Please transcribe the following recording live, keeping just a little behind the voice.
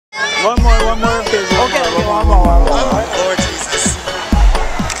One more. Okay, one more. Lord Jesus.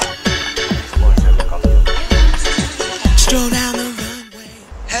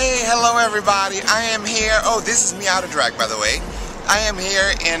 Hey, hello everybody. I am here. Oh, this is me out of drag, by the way. I am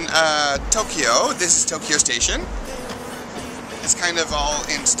here in Tokyo. This is Tokyo Station. It's kind of all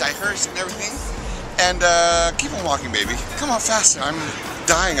in stickers and everything. And keep on walking, baby. Come on, faster. I'm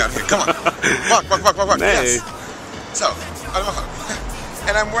dying out here. Come on. Walk. Nee. Yes. So,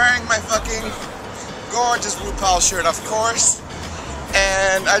 and I'm wearing my fucking gorgeous RuPaul shirt, of course.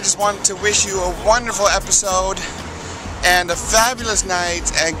 And I just want to wish you a wonderful episode and a fabulous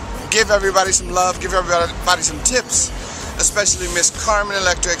night, and give everybody some love, give everybody some tips, especially Miss Carmen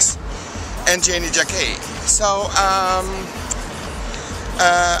Electrics and Janie Jacquet. So,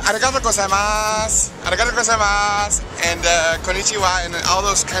 arigatou gozaimasu, and konnichiwa, and all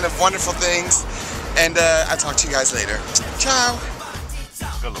those kind of wonderful things. And I'll talk to you guys later. Ciao!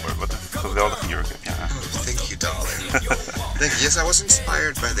 Galore, wat een geweldige jurk heb je aan. Thank you, darling. Thank you. Yes, I was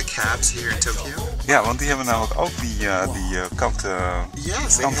inspired by the cabs here in Tokyo. Ja, want die hebben namelijk ook die kanten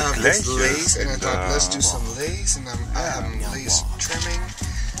Yes, they have this lace, and I thought, let's do some lace, and I'm lace trimming.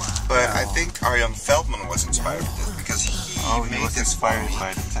 But I think Arjan Feldman was inspired with this because he made was this inspired for me.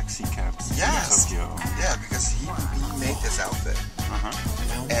 by the taxi cabs in Yes. Tokyo. Yeah, because he made this outfit,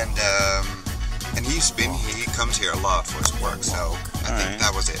 and he comes here a lot for his work, so I think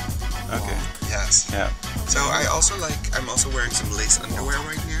that was it. Okay. Yes. Yeah. So I'm also wearing some lace underwear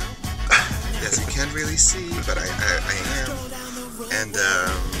right now. Yes, you can't really see, but I am. And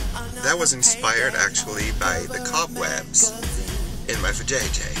that was inspired actually by the cobwebs in my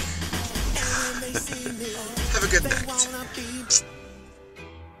vajayjay. Have a good night.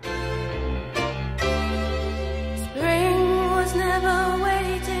 Spring was never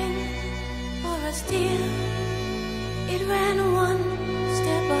waiting for us, dear. It ran one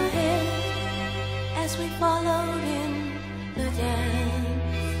step ahead as we followed in the dance.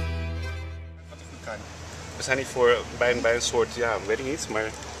 We zijn hier bij een soort, ja, weet ik niet, maar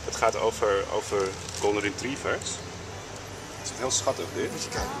het gaat over golden retrievers. Het is heel schattig dit.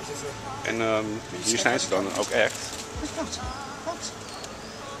 En hier zijn ze dan ook echt. Wat?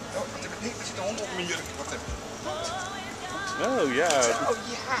 Nee, er zit een hond op mijn jurk. Wacht even. Oh ja. Oh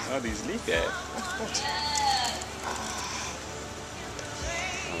ja. Oh, die is lief, hè. Wat?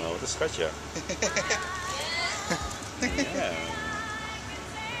 Oh, wat een schatje. Ja.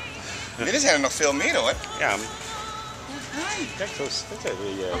 Binnen zijn er nog veel meer hoor. Ja. Kijk, zo is het.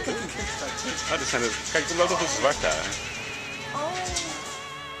 Oh, zijn er, kijk, er loopt nog een zwart daar.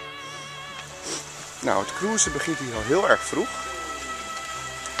 Nou, het cruisen begint hier al heel erg vroeg.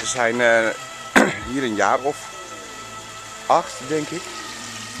 We zijn hier een jaar of 8, denk ik.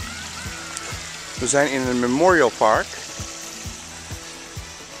 We zijn in een memorial park.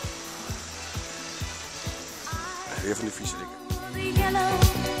 Weer van de vieze dingen.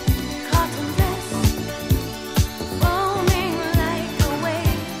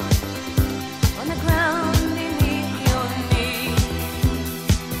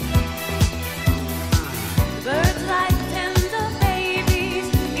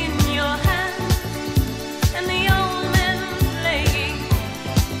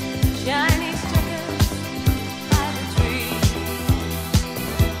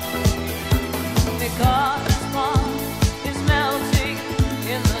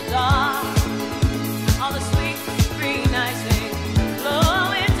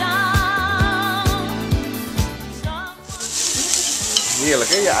 Heerlijk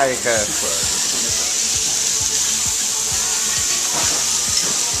hè, je eigen.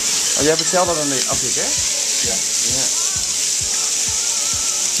 Oh, jij hebt hetzelfde dan als ik hè? Ja.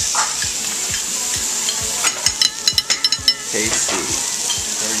 Tasty.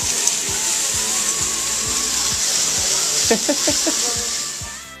 Very tasty.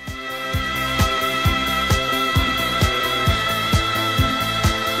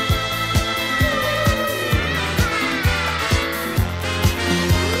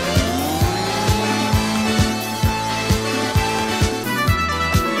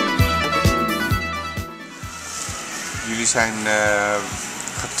 Jullie zijn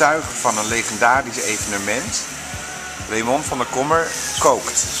getuigen van een legendarisch evenement. Raymond van der Kommer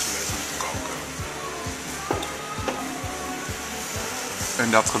kookt.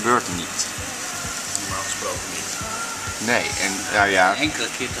 En dat gebeurt er niet. Normaal gesproken niet. Nee, en nou ja. Een enkele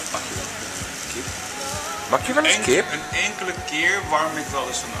keer dan pak je wel kip. Bak je wel eens kip? Een enkele keer warm ik wel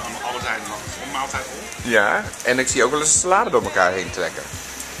eens een Albert Heijn maaltijd op. Ja, en ik zie ook wel eens een salade door elkaar heen trekken.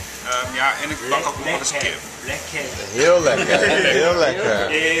 Ja, en ik bak ook nog wel eens kip. Lekker. Heel lekker, heel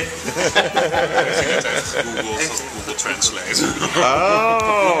lekker. Ik heb net even gegoogeld, Google Translate.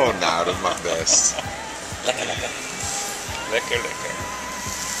 Oh, mag best. Lekker, lekker. Lekker, lekker.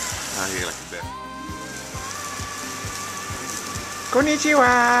 Ah, heerlijk bed.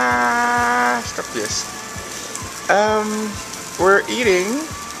 Konnichiwa! Stapjes. We're eating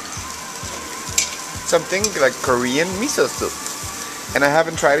something like Korean miso soup. And I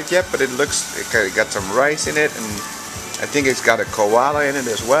haven't tried it yet, but it looks, it got some rice in it, and I think it's got a koala in it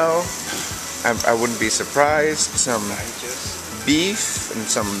as well. I wouldn't be surprised. Some beef and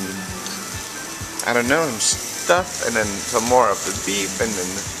some, I don't know, stuff, and then some more of the beef, and then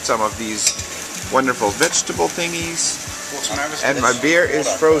some of these wonderful vegetable thingies. And my beer is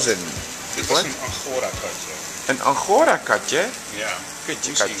frozen. Dit is een Angora-katje. Een Angora-katje? Ja.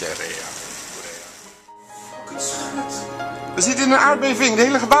 Katje. We zitten in een aardbeving, de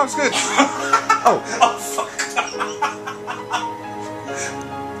hele gebouw is kut. Oh. Oh, fuck.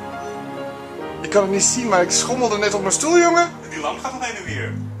 Ik kan het niet zien, maar ik schommelde net op mijn stoel, jongen. Die lamp gaat nog heen en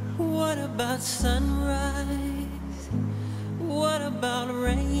weer. What about sunrise? What about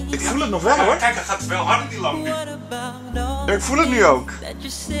rain? Ik voel het nog wel, hoor. Kijk, hij gaat wel harder, die lamp nu. What about all Ja, ik voel het nu ook. that you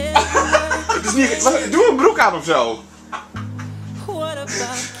said? Het is niet... Doe een broek aan of zo. What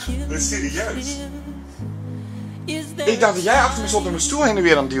about killing? Dat is serieus. Is there Ik dacht dat jij achter me stond en mijn stoel heen en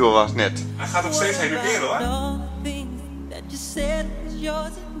weer aan het duwen was net. Hij gaat nog steeds heen en weer, hoor. all the things that you said was yours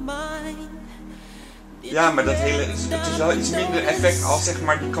and mine? Ja, maar dat hele, het is wel iets minder effect als zeg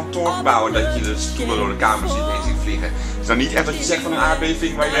maar die kantoorgebouwen, dat je de stoelen door de kamer ziet heen ziet vliegen. Het is dan niet echt dat je zegt van een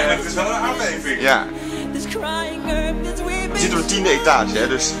aardbeving waar Ja, je... het is wel een aardbeving. Ja, This crying earth that's we weeping. zitten op de 10e etage, hè,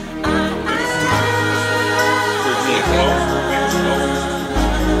 dus...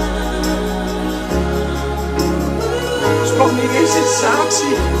 Het is nog niet eens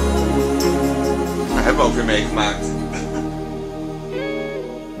sensatie. Dat hebben we ook weer meegemaakt.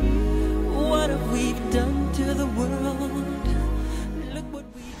 What have we done to the world? Look what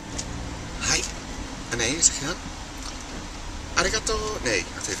we... Hi. Nee, zeg je dat? Arigato. Nee,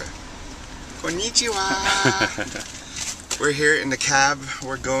 wacht even. Konnichiwa. We're here in the cab.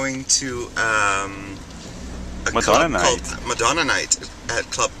 We're going to a Madonna club night. called Madonna Night at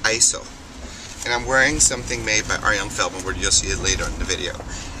Club ISO. And I'm wearing something made by Arjan Feldman, where you'll see it later in the video.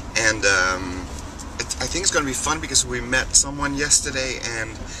 And I think it's going to be fun because we met someone yesterday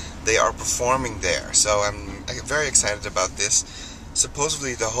and they are performing there. So I'm very excited about this.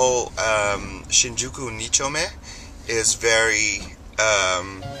 Supposedly the whole Shinjuku Nichome is very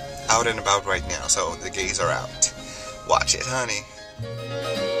out and about right now. So the gays are out. Watch it, honey.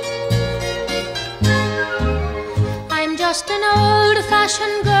 I'm just an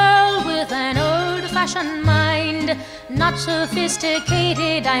old-fashioned girl with an old-fashioned mind. Not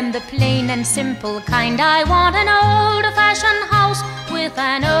sophisticated, I'm the plain and simple kind. I want an old-fashioned house with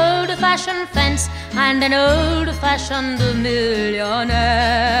an old-fashioned fence and an old-fashioned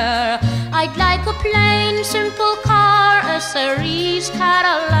millionaire. I'd like a plain, simple car, a Cerise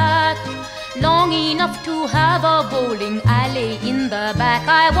Cadillac, long enough to have a bowling alley in the back.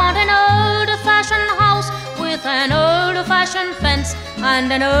 I want an old-fashioned house with an old-fashioned fence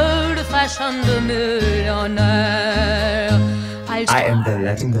and an old-fashioned millionaire. I am the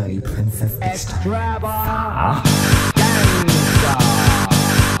legendary Princess Extravaganza.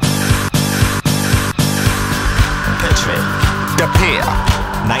 Picture it, the pier,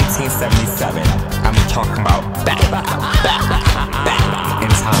 1977. I'm talking about back in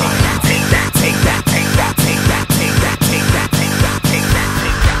time. Take that, take that, take that, take that, take that, take that, take that, take that,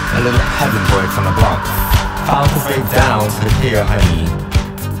 take that. A little peasant boy from the Bronx found his way down to the pier, honey,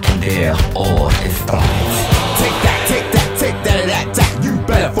 and there all is dark. Take that, take that, take that, that. You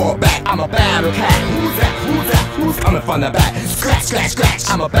better fall back. I'm a battle cat. Who's that? Who's that? Who's coming from the back? Scratch, scratch, scratch.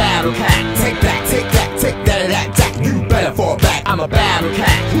 I'm a battle cat. Take that, take that, take that, that. You better fall back. I'm a battle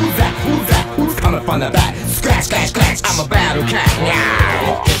cat. Who's that? Who's that? Who's coming from the back? Scratch, scratch, scratch. I'm a battle cat.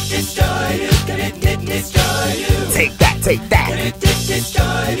 Take that, take that.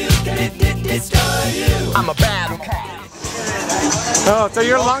 I'm a battle cat. Oh, so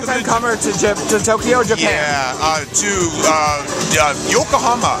you're a long-time comer to Tokyo, Japan. Yeah, to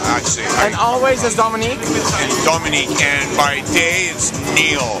Yokohama, actually. And always as Dominique? And Dominique, and by day it's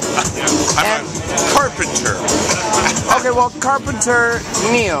Neil. I'm a carpenter. Okay, well, Carpenter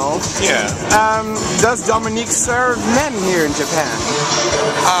Neil. Yeah. Does Dominique serve men here in Japan?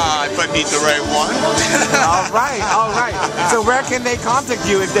 If I meet the right one. All right, all right. So where can they contact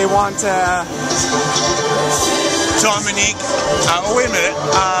you if they want to... Dominique, wait a minute.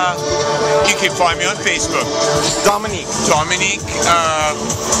 You can find me on Facebook. Dominique.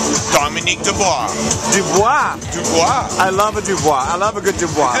 Dominique Dubois. Dubois. Dubois. I love a Dubois. I love a good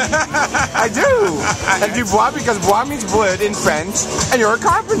Dubois. I do. And Dubois because bois means wood in French, and you're a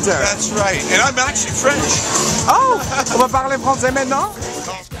carpenter. That's right. And I'm actually French. Oh, on va parler français maintenant?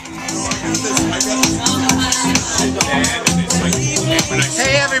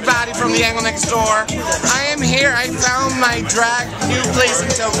 Hey everybody from the angle next door. I am here. I found my drag new place in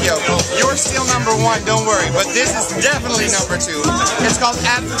Tokyo. You're still #1, don't worry, but this is definitely #2. It's called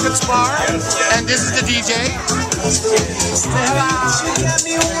Advocates Bar, and this is the DJ. Hello.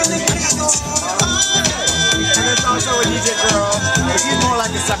 And there's also a DJ girl, but she's more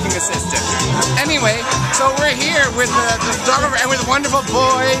like a sucking assistant. Anyway, so we're here with the photographer and with wonderful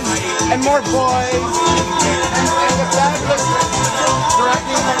boys and more boys and the fabulous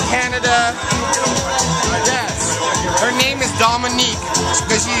directing from Canada. Yes, her name is Dominique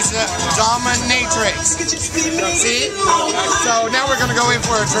because she's a dominatrix. See? So now we're gonna go in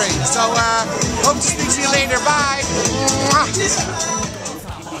for a drink. So hope to speak to you later. Bye.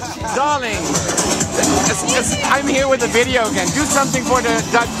 Darling, I'm here with a video again. Do something for your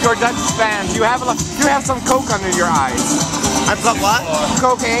Dutch fans. You have some coke under your eyes. I've got what?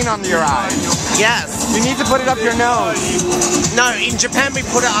 Cocaine under your eyes. Yes. You need to put it up your nose. No, in Japan we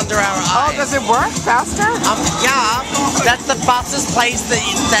put it under our Oh, eyes. does it work faster? Yeah. That's the fastest place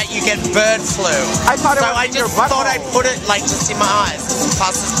that you get bird flu. I thought it so was I in your just butthole. thought I'd put it like just in my eyes. It's the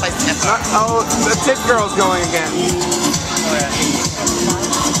fastest place ever. Oh, the tit girl's going again.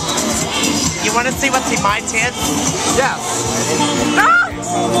 You want to see what's in my tits? Yes.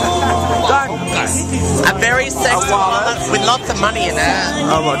 Done. A very sexy wallet with lots of money in it.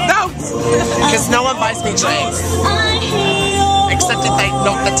 Oh, well, no! Because no one buys me drinks. Except if they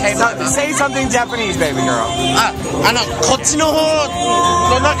knock the table over. Say something Japanese, baby girl. こっちの方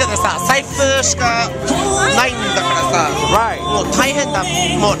の中でさ、財布しかないんだからさ、 Right. もう大変だ。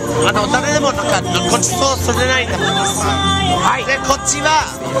もう誰でもなんかごちそうすれないんだけどさ。はい。でこっちは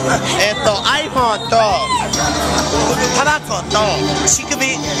iPhone とタバコと乳首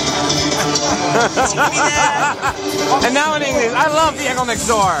で。And now in English, I love the angle next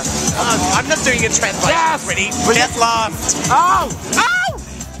door. I'm not doing a translation. Yes. Ready? Get lost. Oh! Oh!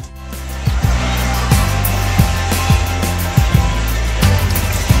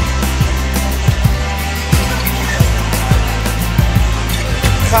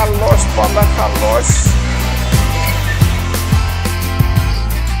 Galos, panda, galos.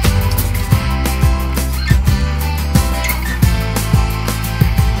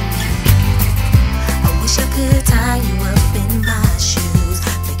 I wish I could tie you up in my shoes,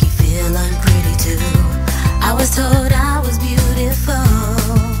 make you feel unpretty too. I was told I was beautiful,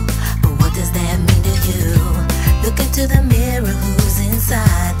 but what does that mean to you? Look into the mirror, who's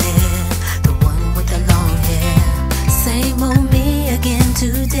inside there? The one with the long hair. Same old me again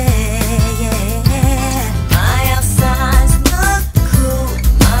today. My outsides look cool,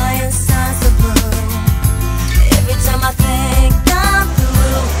 my insides are blue. Every time I think I'm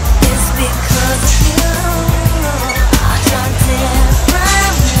through, it's because of you. I try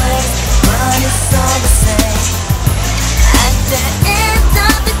different ways, but it's all the same. At the end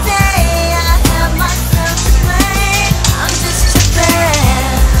of the day, I have myself to blame. I'm just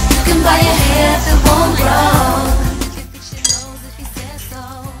tripping. You can buy your hair if it won't grow.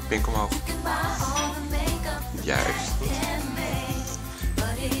 Pink omhoog. Juist.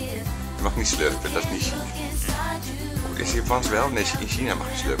 Je mag niet slurpen, dat is niet China. Is in Japans wel? Nee, in China mag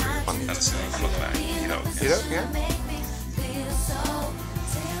je slurpen, in Japan niet. Dat is vlakbij. Hier ook. Hier ook, ja?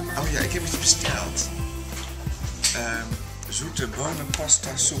 Oh ja, ik heb iets besteld. Zoete bonenpasta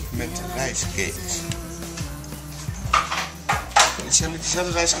soep met rijstcakes. Het zijn met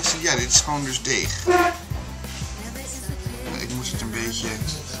diezelfde rijstcakes. Ja, dit is gewoon dus deeg. Ik moest het een beetje...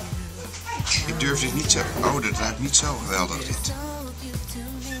 Ik durf dit niet zo... Oh, dat ruikt niet zo geweldig dit.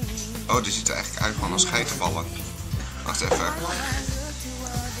 Oh, dit ziet er eigenlijk uit gewoon als geitenballen. Wacht even.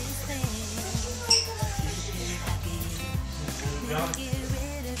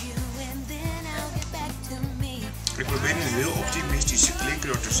 Ik probeer nu heel optimistisch te klinken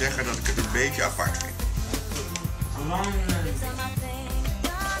door te zeggen dat ik het een beetje apart vind.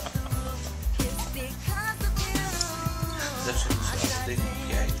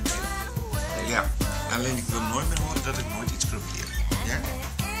 Ja, alleen ik wil nooit meer horen dat ik nooit iets probeer. Ja?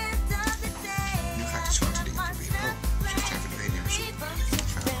 Nu ga ik de zwarte dingen proberen. Oh, zo zijn verdwenen in mijn soep.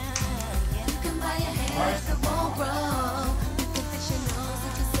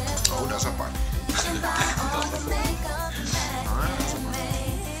 Oh, dat is apart.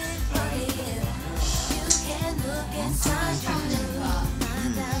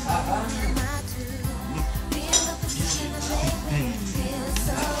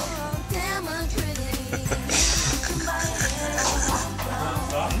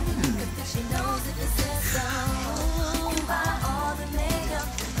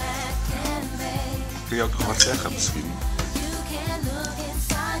 Kun je ook nog wat zeggen misschien?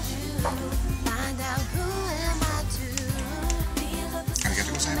 Can I get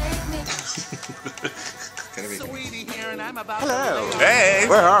you some? Hello. Hey.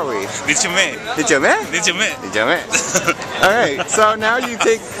 Where are we? Did you mean? Did you met? Did you mean? Did you met? Alright, so now you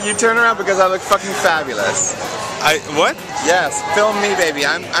turn around because I look fucking fabulous. What? Yes, film me, baby.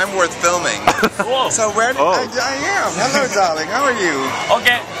 I'm worth filming. So where? I am. Hello, darling. How are you?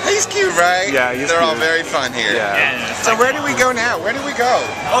 Okay. He's cute, right? Yeah, he's They're all cute. very fun here. Yeah. So where do we go now? Where do we go?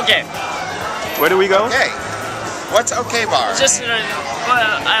 Okay. Where do we go? Okay. What's okay bar? Just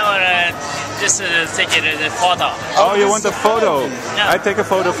I wanna just take a photo. Oh, you want a photo? Yeah. I take a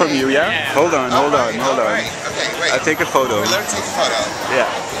photo from you, yeah? Yeah. Hold on. Alright. Okay, wait. I take a photo. Let her take a photo. Yeah.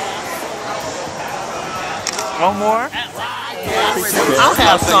 One more. I'll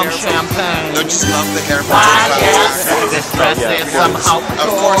have some champagne. Don't just love the hair. This dress is somehow Of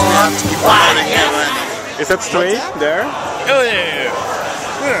course we have to keep promoting you. Is that straight there? Oh yeah.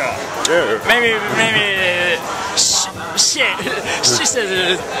 Yeah. Maybe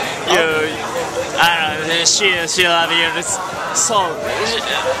she says she love you so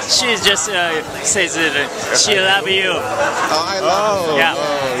she just says she love you. Oh, I love you. Yeah.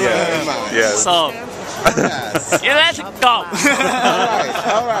 Very much. Yes. So Yes. you let it go.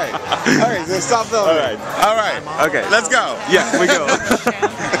 Alright, so stop filming. Alright. Okay. Let's go. Yeah, we go.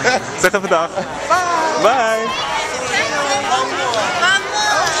 Zeg even dag. Bye.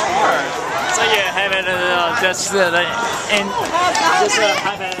 So you have it just have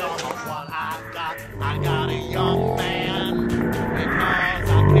it. I got a young man because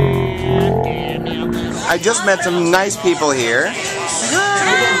I can't get him. I just met some nice people here.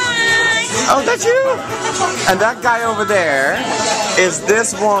 Oh, that's you? And that guy over there is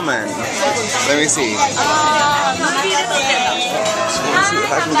this woman. Let me see. Let's see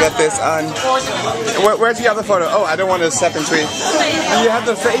if I can get this on. Where's the other photo? Oh, I don't want to step into it. Do you have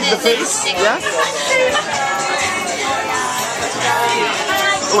the face? Yes?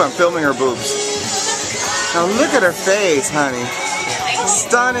 Oh, I'm filming her boobs. Now look at her face, honey.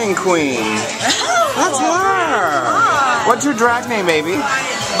 Stunning queen. That's her. What's your drag name, baby?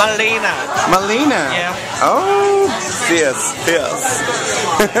 Melina. Melina? Yeah. Oh, fierce.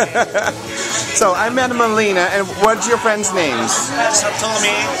 So I met Melina, and what's your friends' names?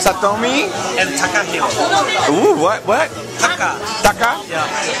 Satomi Satomi? and Takahiro. Ooh, what? Taka. Taka? Yeah.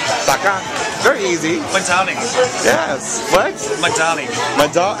 Taka. Very easy. My darling. Yes. What? My darling.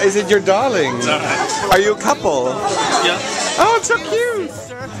 Is it your darling? Are you a couple? Yeah. Oh, it's so cute.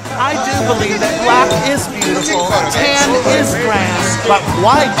 I do believe that black is beautiful, tan is grand, but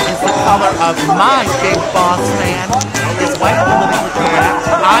white is the color of my big boss man. Is white ability with black?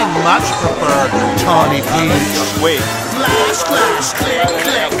 I much prefer tawny peach. Wait. Flash, flash, click,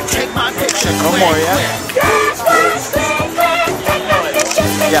 click, take my picture. No more, yeah?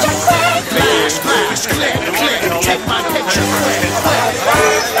 Yes. Flash, flash, click, click, take my picture.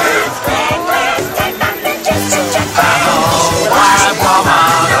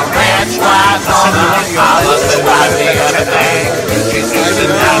 I was the right the other day. She's using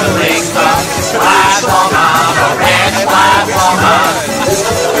down the ring club. White woman, a rich white woman.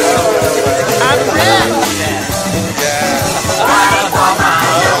 I'm rich. White woman,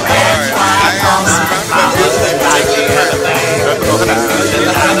 a rich white woman. I was the right the other day. She's using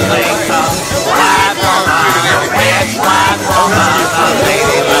down the ring club. White woman, a rich white woman. A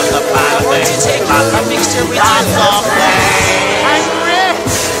lady loves the fine thing. I'm a mixture with I'm rich.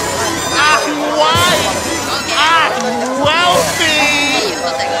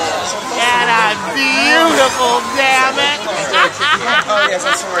 Beautiful, damn it! Oh, yes,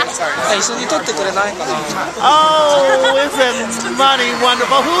 I'm sorry. Oh, isn't money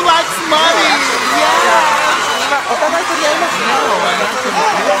wonderful? Who likes money? Yeah!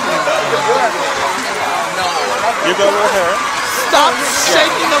 You go with her? Stop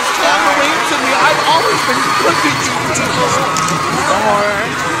shaking those tambourines to me. I've always been looking to you.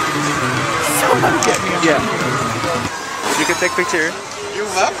 Somebody get me a Yeah. You can take picture. You're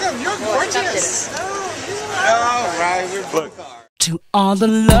welcome. You're gorgeous. All right, we're both are. To all the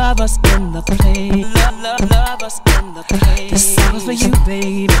lovers in the place, lovers in the place. This song is for you,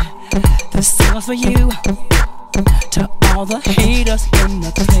 baby. This song is for you. To all the haters in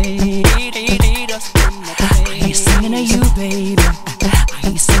the place, haters in the place. I ain't singing to you, baby. I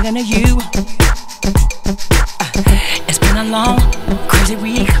ain't singing to you. It's been a long, crazy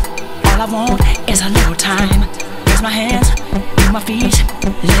week. All I want is a little time. Raise my hands, move my feet,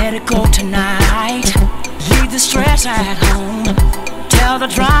 let it go tonight. Leave the stress at home. Tell the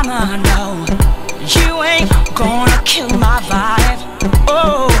drama no. You ain't gonna kill my vibe.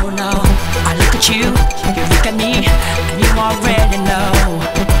 Oh no. I look at at you, you look at me, and you already know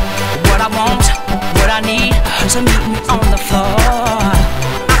what I want, what I need. So meet me on the floor.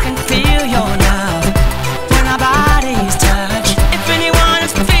 I can feel your love when our bodies touch. If anyone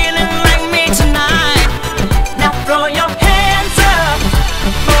is feeling like me tonight, now throw your hands up.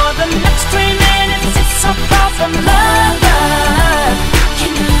 For the next 3 minutes, it's so far from love. You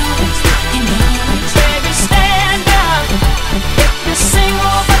know it, baby, stand up. If you're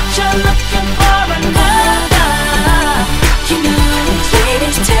single but you're looking for another, you know it,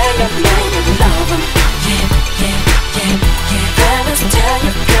 ladies, tell your man you love him. Yeah, yeah, yeah, yeah. Fellas, tell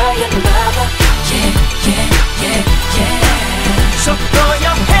your girl you love her. Yeah, yeah, yeah, yeah. So throw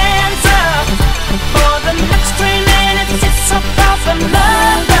your hands up. For the next 3 minutes, it's so far from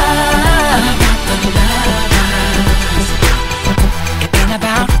love. It ain't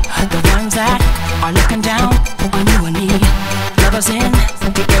about the ones that are looking down on you and me. Lovers in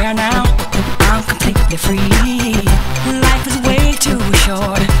the air now, I'm completely free. Life is way too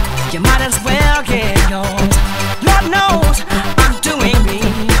short, you might as well get yours. Lord knows I'm doing me.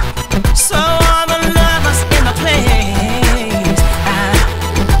 So all the lovers in the place,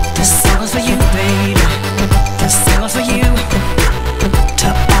 this song is for you, baby. This song is for you. To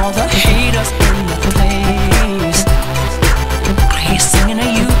all the haters in the place, I ain't singing to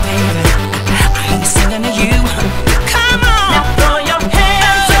you, baby. I ain't singing to you. Come on, now throw your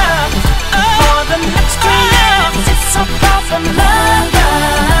hands up. For the next 3 minutes, it's so far from love.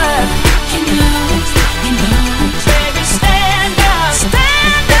 You know it, baby, stand up.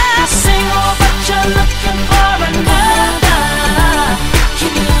 Stand up. You're single, but you're looking for another. You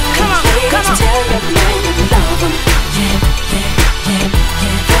know, come on, come on. Tell your man you love him. Yeah, yeah, yeah,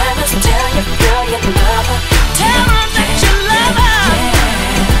 yeah. Fellas, tell your girl you love her. Tell her that you love her.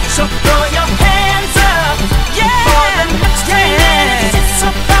 So throw your hands up. Yeah, for the next 3 minutes, it's so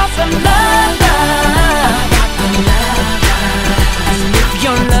far from love. And if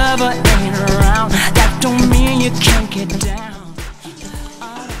your lover ain't around, that don't mean you can't get down.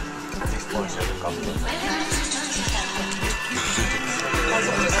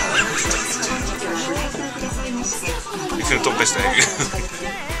 Ik vind het toch best eng.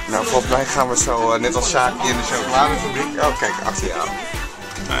 Nou, volgens mij gaan we zo, net als Sjaak in de chocoladefabriek. Oh, kijk, achter jou.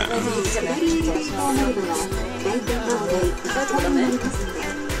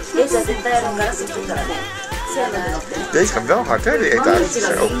 Deze gaat wel hard, hè, die etage.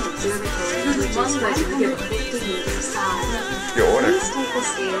 Zo. Je hoort het.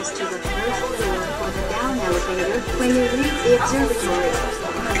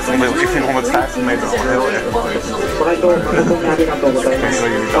 Ik vind 150 meter al heel erg mooi. Heb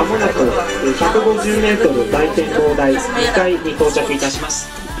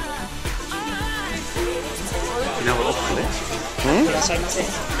je nou wel opgelegd?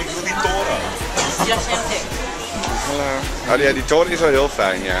 Ik wil die toren. Oh ja, die toren is wel heel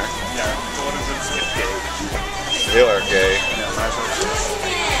fijn, ja. Ja, die toren is echt gay. Heel erg gay. Ja, maar zo.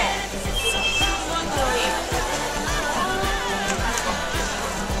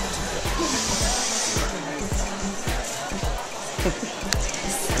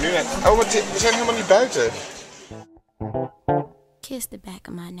 Oh, maar we zijn helemaal niet buiten. Kiss the back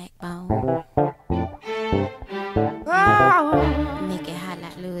of my neck bone. Make it hot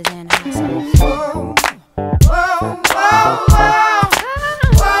like Louisiana.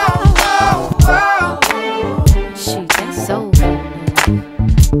 Shoot, that's so good.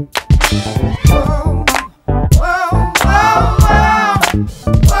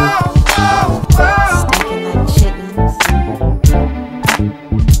 Stinking like chitlins.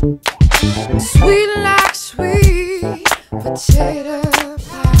 Sweet like sweet potato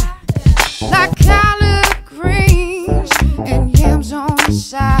pie, like collard greens and yams on the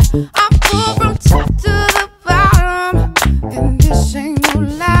side. I'm full from top to the bottom, and this ain't no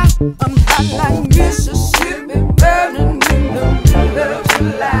lie. I'm hot like Mississippi, burning in the middle of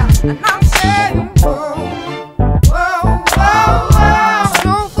July. And I'm saying, whoa, whoa, whoa, whoa,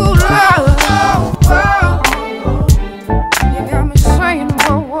 so full love, whoa, you got me saying,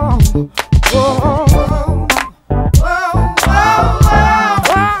 whoa, whoa. Whoa, whoa, whoa, whoa, whoa.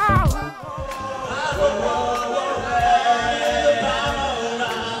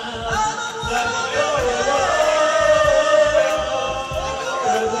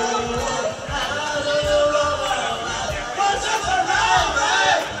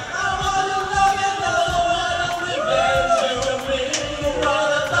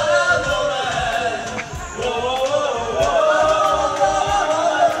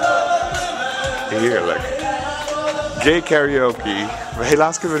 Heerlijk. Gay karaoke.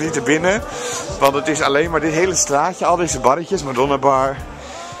 Helaas kunnen we niet naar binnen, want het is alleen maar dit hele straatje, al deze barretjes, Madonna bar.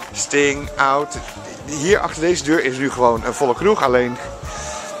 Sting, Out. Hier achter deze deur is nu gewoon een volle kroeg. Alleen,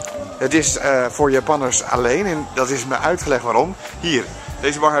 het is voor Japanners alleen. En dat is me uitgelegd waarom. Hier,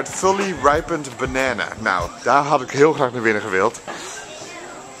 deze bar heet Fully Ripened Banana. Nou, daar had ik heel graag naar binnen gewild.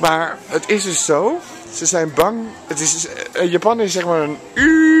 Maar het is dus zo. Ze zijn bang. Japan is zeg maar een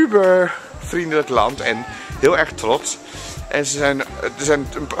uber vriendelijk land. En heel erg trots. En er zijn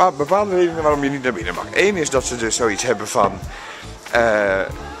bepaalde redenen waarom je niet naar binnen mag. Eén is dat ze dus zoiets hebben van...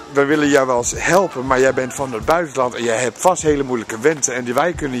 we willen jou wel eens helpen, maar jij bent van het buitenland en jij hebt vast hele moeilijke wensen. En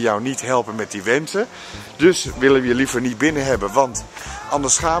wij kunnen jou niet helpen met die wensen. Dus willen we je liever niet binnen hebben, want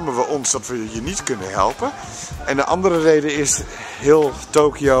anders schamen we ons dat we je niet kunnen helpen. En de andere reden is, heel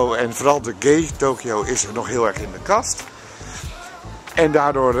Tokio en vooral de gay Tokio is er nog heel erg in de kast. En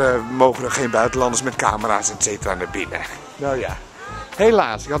daardoor mogen er geen buitenlanders met camera's etc. naar binnen. Nou ja,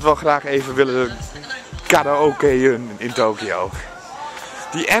 helaas. Ik had wel graag even willen karaokeën in Tokio.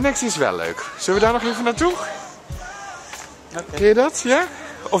 Die annex is wel leuk. Zullen we daar nog even naartoe? Okay. Ken je dat? Ja?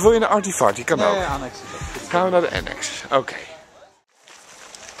 Of wil je naar Artifarty? Kan ook. Nee, annex. Gaan we naar de annex. Oké.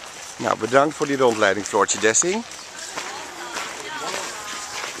 Nou, bedankt voor die rondleiding, Floortje Dessing.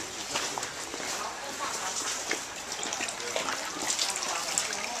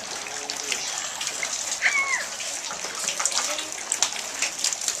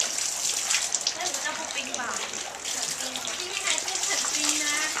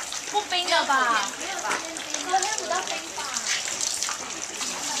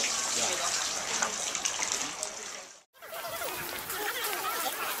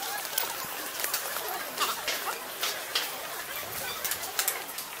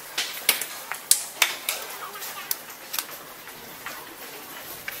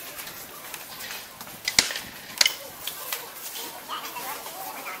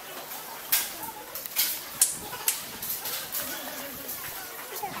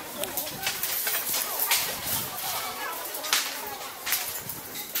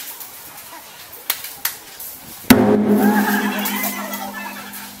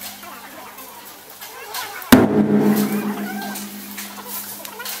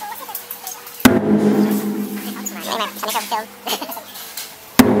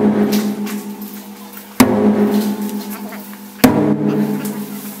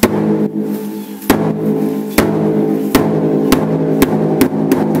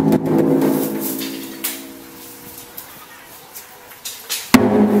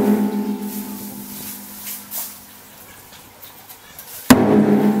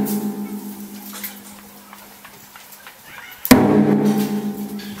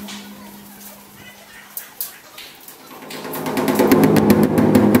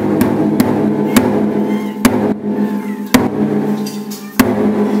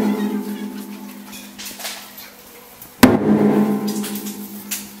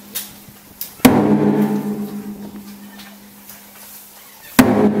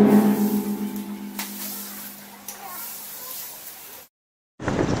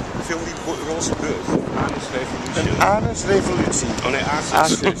 Film die roze bus. Anusrevolutie. Een anusrevolutie. Oh nee,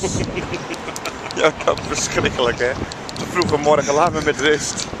 Asus. Ja, dat is verschrikkelijk, hè. Te vroege morgen, laat me met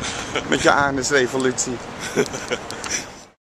rust. Met je anusrevolutie.